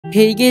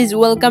Hey guys,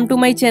 welcome to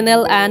my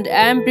channel, and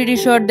I'm pretty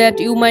sure that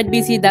you might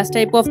be see this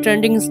type of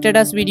trending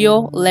status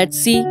video. Let's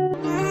see.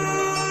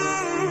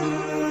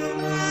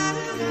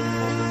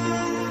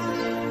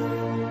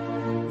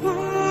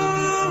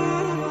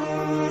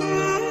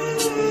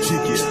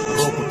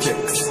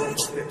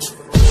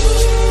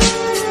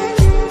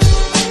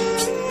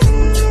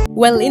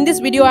 Well, in this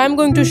video I'm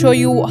going to show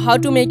you how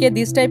to make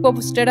this type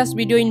of status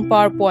video in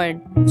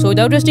PowerPoint. So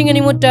without wasting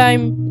any more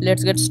time,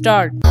 let's get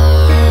started.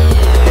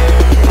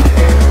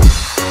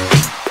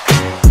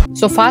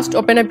 So first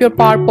open up your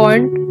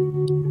PowerPoint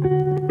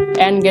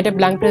and get a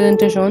blank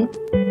presentation.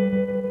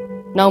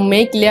 Now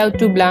make layout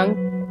to blank.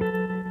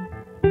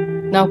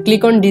 Now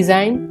click on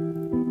design,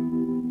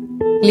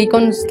 click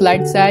on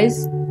slide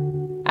size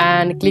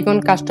and click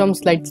on custom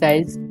slide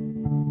size.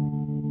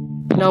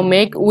 Now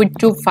make width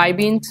to 5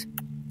 inch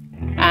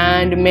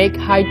and make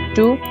height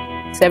to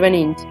 7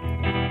 inch.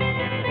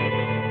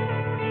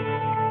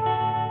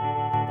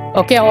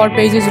 Okay, our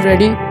page is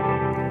ready.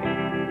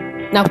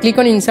 Now click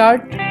on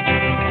insert,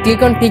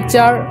 click on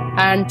picture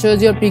and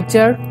choose your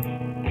picture.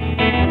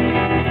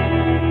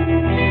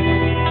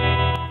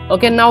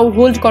 Okay, now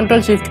hold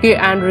Ctrl Shift key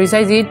and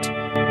resize it.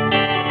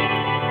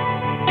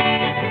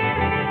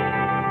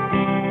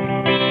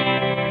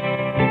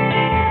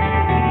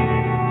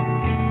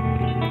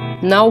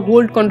 Now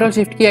hold Ctrl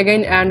Shift key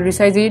again and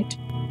resize it.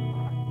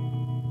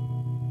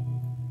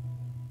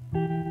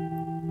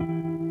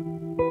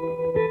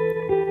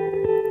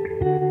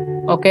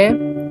 Okay.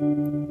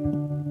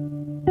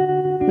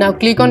 Now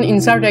click on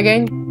insert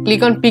again,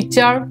 click on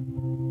picture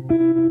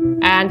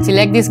and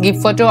select this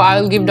GIF photo.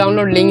 I will give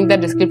download link in the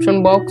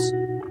description box.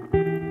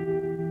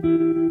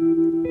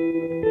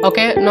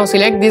 Okay, now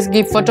select this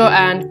GIF photo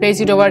and place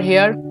it over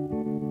here.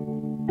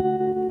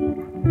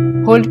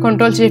 Hold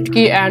Ctrl Shift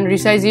key and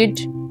resize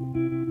it.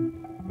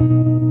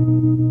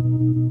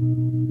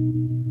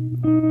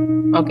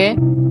 Okay,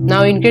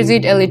 now increase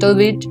it a little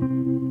bit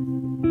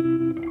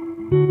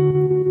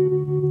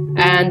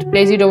and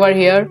place it over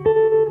here.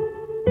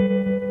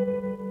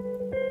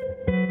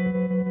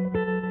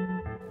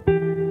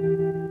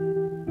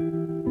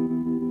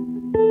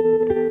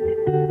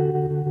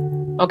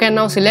 Okay,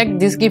 now select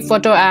this GIF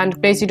photo and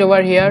place it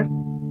over here.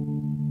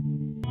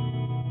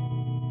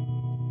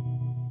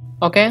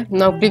 Okay,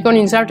 now click on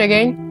insert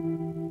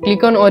again,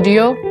 click on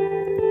audio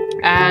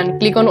and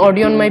click on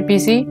audio on my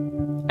PC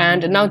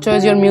and now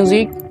choose your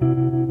music.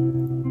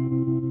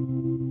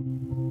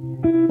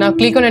 Now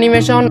click on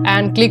animation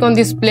and click on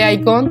this play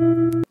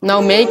icon.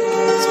 Now make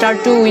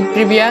start to with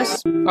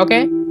previous.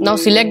 Okay, now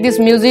select this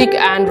music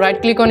and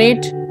right click on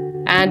it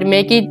and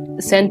make it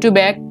send to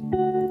back.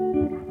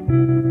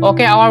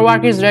 Okay, our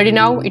work is ready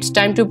now. It's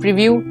time to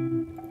preview.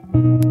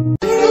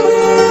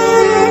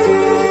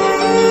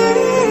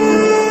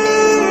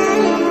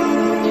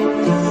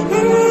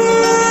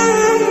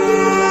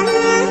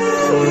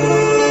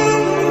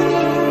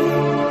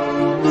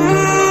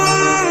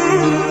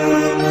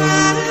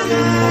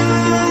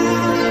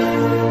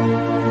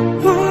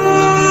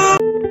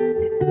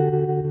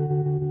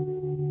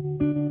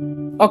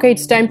 Okay,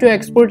 it's time to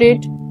export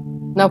it.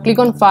 Now click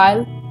on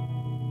file,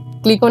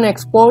 click on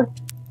export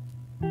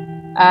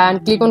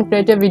and click on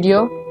create a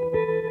video.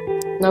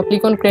 Now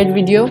click on create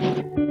video,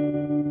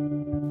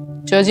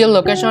 choose your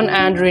location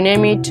and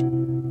rename it.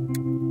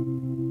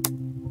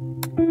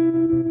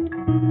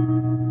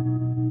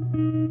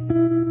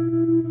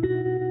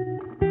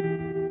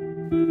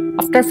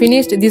 After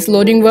finished this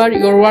loading bar,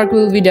 your work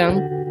will be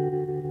done.